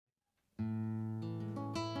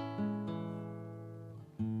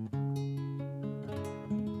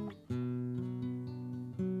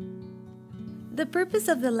The purpose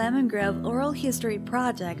of the Lemon Grove Oral History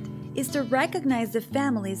Project is to recognize the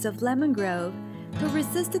families of Lemon Grove who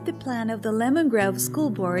resisted the plan of the Lemon Grove School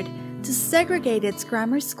Board to segregate its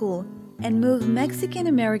grammar school and move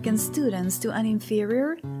Mexican-American students to an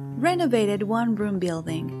inferior, renovated one-room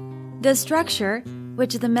building. The structure,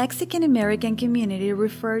 which the Mexican-American community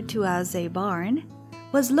referred to as a barn,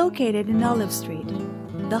 was located in Olive Street,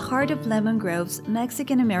 the heart of Lemon Grove's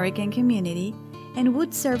Mexican-American community, and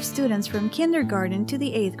would serve students from kindergarten to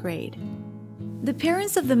the 8th grade. The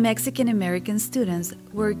parents of the Mexican-American students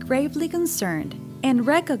were gravely concerned and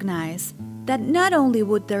recognized that not only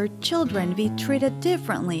would their children be treated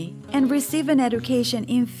differently and receive an education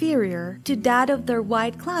inferior to that of their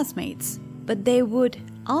white classmates, but they would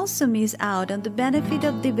also miss out on the benefit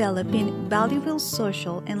of developing valuable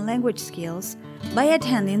social and language skills by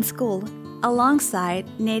attending school alongside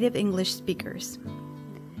native English speakers.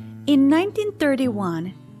 In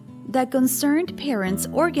 1931, the concerned parents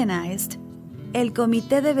organized El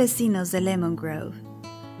Comité de Vecinos de Lemon Grove,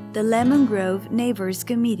 the Lemon Grove Neighbors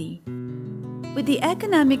Committee. With the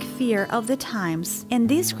economic fear of the times and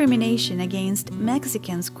discrimination against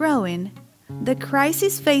Mexicans growing, the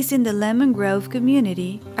crisis facing the Lemon Grove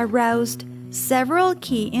community aroused several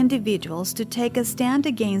key individuals to take a stand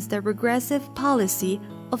against the regressive policy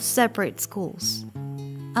of separate schools.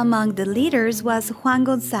 Among the leaders was Juan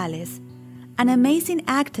Gonzalez, an amazing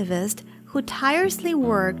activist who tirelessly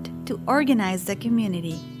worked to organize the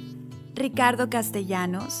community. Ricardo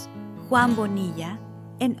Castellanos, Juan Bonilla,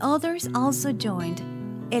 and others also joined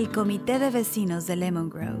El Comité de Vecinos de Lemon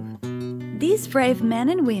Grove. These brave men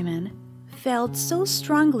and women felt so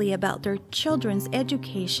strongly about their children's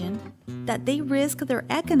education that they risked their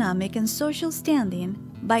economic and social standing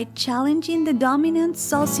by challenging the dominant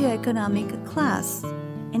socioeconomic class.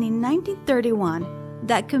 And in 1931,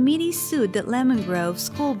 that committee sued the Lemon Grove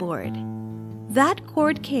School Board. That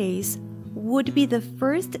court case would be the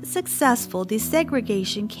first successful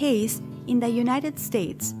desegregation case in the United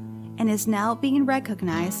States and is now being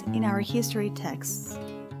recognized in our history texts.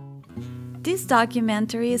 This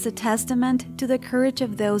documentary is a testament to the courage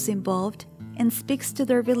of those involved and speaks to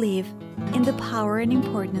their belief in the power and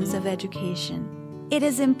importance of education. It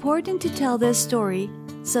is important to tell this story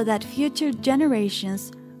so that future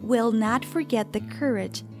generations will not forget the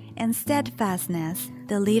courage and steadfastness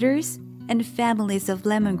the leaders and families of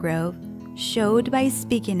Lemon Grove showed by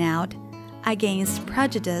speaking out against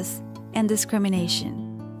prejudice and discrimination.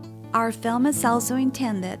 Our film is also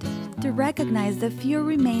intended to recognize the few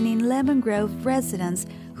remaining Lemon Grove residents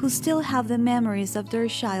who still have the memories of their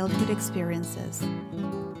childhood experiences.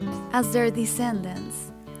 As their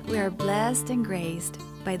descendants, we are blessed and graced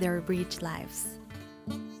by their rich lives.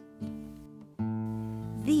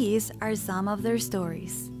 These are some of their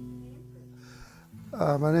stories.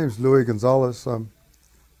 My name is Luis Gonzalez. I'm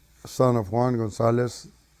the son of Juan Gonzalez.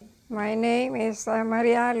 My name is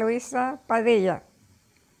Maria Luisa Padilla.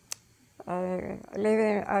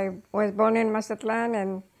 I was born in Mazatlan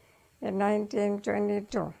in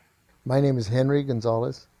 1922. My name is Henry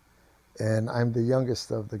Gonzalez, and I'm the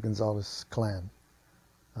youngest of the Gonzalez clan.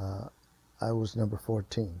 I was number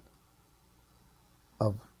 14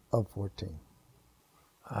 of 14.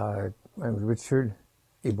 I'm Richard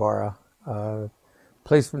Ibarra,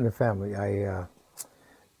 placed in the family.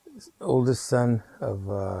 Oldest son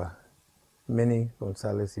of Minnie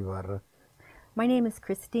Gonzalez Ibarra. My name is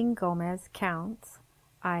Christine Gomez Counts.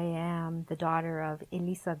 I am the daughter of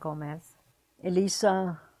Elisa Gomez.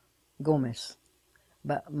 Elisa Gomez,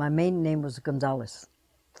 but my main name was Gonzalez.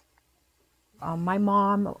 My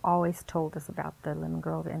mom always told us about the Lemon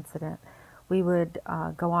Grove incident. We would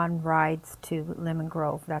go on rides to Lemon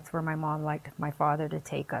Grove. That's where my mom liked my father to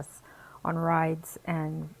take us on rides,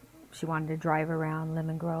 and she wanted to drive around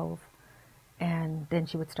Lemon Grove. And then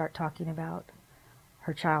she would start talking about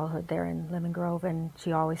her childhood there in Lemon Grove, and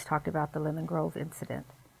she always talked about the Lemon Grove incident.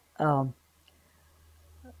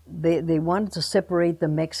 They wanted to separate the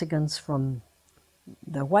Mexicans from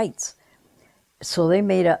the whites. So they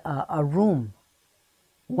made a room,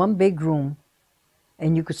 one big room,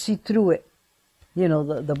 and you could see through it. You know,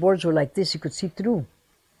 the boards were like this, you could see through.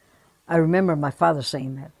 I remember my father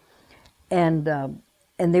saying that.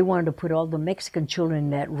 And they wanted to put all the Mexican children in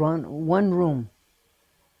that one room.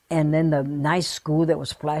 And then the nice school that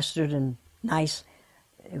was plastered and nice,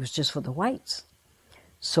 it was just for the whites.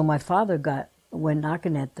 So my father went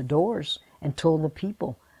knocking at the doors and told the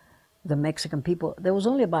people, the Mexican people, there was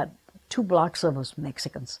only about 2 blocks of us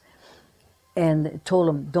Mexicans, and told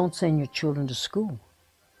them, don't send your children to school.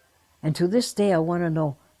 And to this day, I want to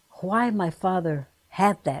know why my father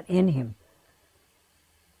had that in him,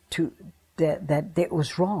 that it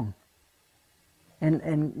was wrong.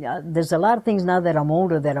 And there's a lot of things now that I'm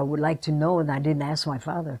older that I would like to know, and I didn't ask my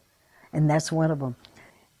father, and that's one of them.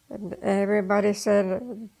 Everybody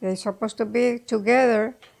said they're supposed to be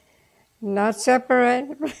together, not separate,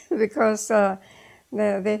 because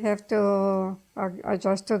they have to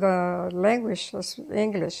adjust to the language,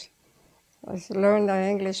 English, learn the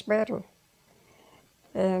English better.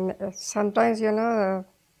 And sometimes, you know,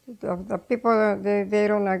 the people, they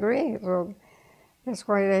don't agree, so that's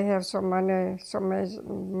why they have so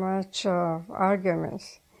much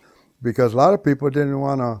arguments. Because a lot of people didn't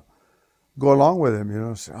want to go along with him, you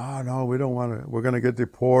know, say, oh no, we don't want to, we're going to get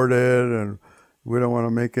deported and we don't want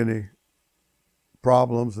to make any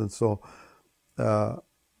problems. And so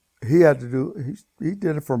he had to do, he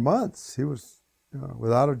did it for months. He was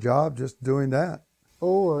without a job, just doing that.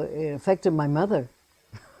 Oh, it affected my mother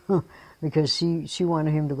because she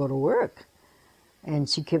wanted him to go to work. And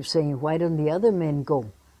she kept saying, why don't the other men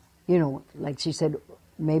go? You know, like she said,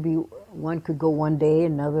 maybe one could go one day,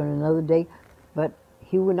 another day, but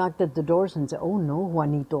he would knock at the doors and say, oh no,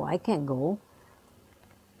 Juanito, I can't go.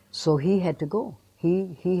 So he had to go.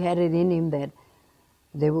 He had it in him that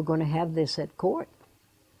they were going to have this at court.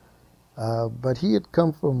 But he had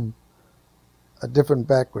come from a different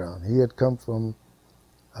background. He had come from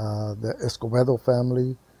the Escobedo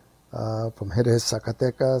family, from Jerez,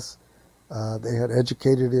 Zacatecas. They had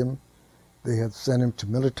educated him. They had sent him to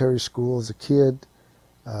military school as a kid.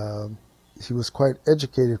 He was quite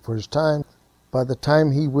educated for his time. By the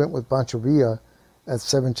time he went with Pancho Villa at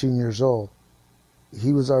 17 years old,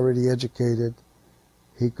 he was already educated.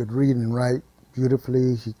 He could read and write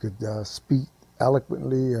beautifully. He could speak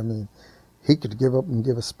eloquently. I mean, he could give up and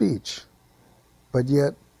give a speech. But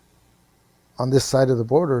yet, on this side of the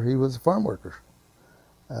border, he was a farm worker.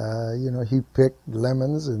 You know, he picked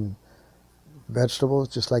lemons and vegetables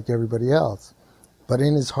just like everybody else. But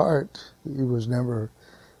in his heart, he was never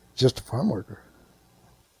just a farm worker.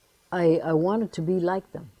 I wanted to be like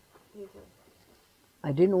them.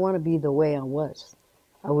 I didn't want to be the way I was.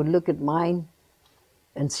 I would look at mine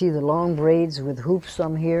and see the long braids with hoops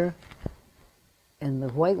on here, and the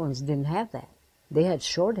white ones didn't have that. They had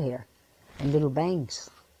short hair and little bangs.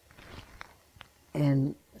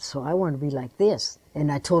 And so I wanted to be like this. And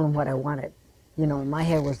I told them what I wanted. You know, my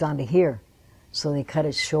hair was down to here. So they cut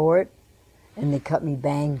it short and they cut me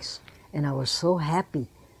bangs. And I was so happy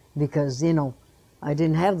because, you know, I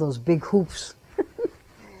didn't have those big hoops.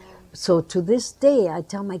 So to this day, I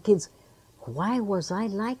tell my kids, why was I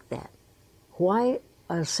like that? Why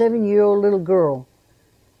a 7-year-old little girl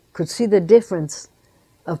could see the difference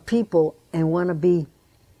of people and want to be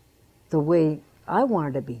the way I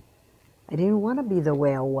wanted to be. I didn't want to be the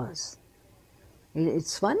way I was.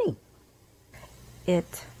 It's funny.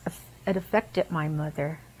 It affected my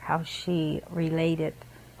mother, how she related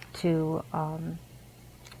to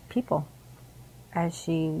people as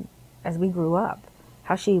we grew up,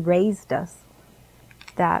 how she raised us.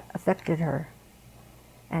 That affected her,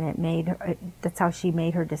 and it made her. That's how she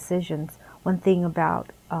made her decisions. One thing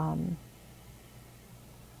about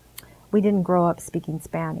we didn't grow up speaking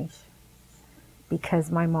Spanish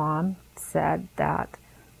because my mom said that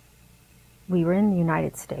we were in the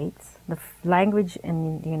United States. The language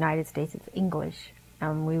in the United States is English,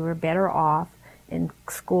 and we were better off in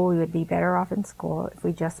school. We would be better off in school if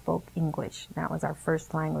we just spoke English. That was our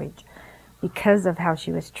first language because of how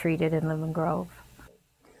she was treated in Lemon Grove.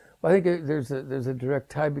 Well, I think there's a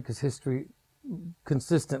direct tie because history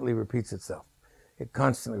consistently repeats itself. It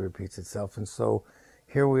constantly repeats itself, and so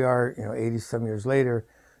here we are, 80-some years later.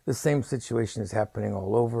 The same situation is happening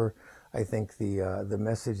all over. I think the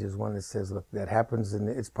message is one that says, look, that happens, and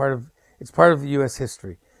it's part of the U.S.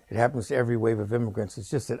 history. It happens to every wave of immigrants.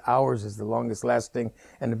 It's just that ours is the longest lasting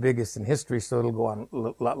and the biggest in history, so it'll go on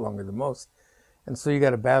a lot longer than most. And so you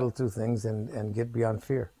got to battle through things and get beyond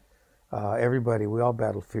fear. Everybody, we all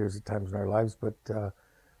battle fears at times in our lives,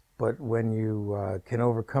 but when you can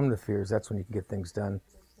overcome the fears, that's when you can get things done.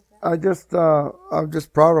 I'm just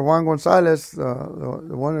proud of Juan Gonzalez, the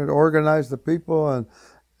one that organized the people, and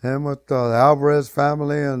him with the Alvarez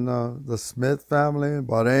family and the Smith family and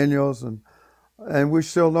Barreños, and we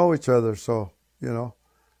still know each other. So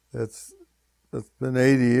it's been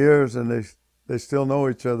 80 years, and they still know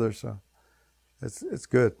each other. So it's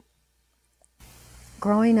good.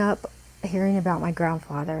 Growing up, hearing about my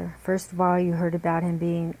grandfather, first of all, you heard about him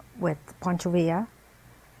being with Pancho Villa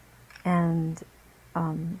and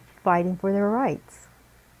fighting for their rights.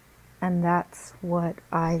 And that's what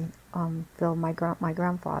I feel my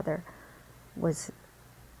grandfather was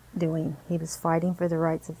doing. He was fighting for the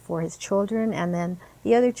rights for his children and then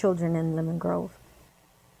the other children in Lemon Grove.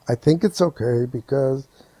 I think it's okay because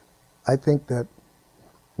I think that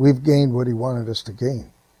we've gained what he wanted us to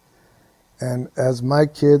gain. And as my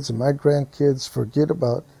kids and my grandkids forget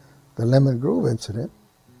about the Lemon Grove incident,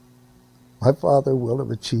 my father will have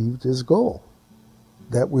achieved his goal,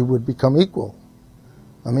 that we would become equal.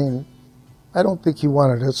 I mean, I don't think he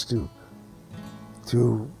wanted us to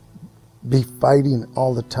be fighting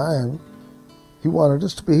all the time. He wanted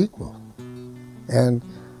us to be equal. And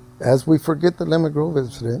as we forget the Lemon Grove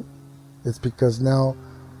incident, it's because now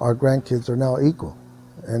our grandkids are now equal.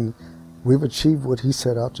 And we've achieved what he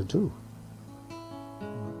set out to do.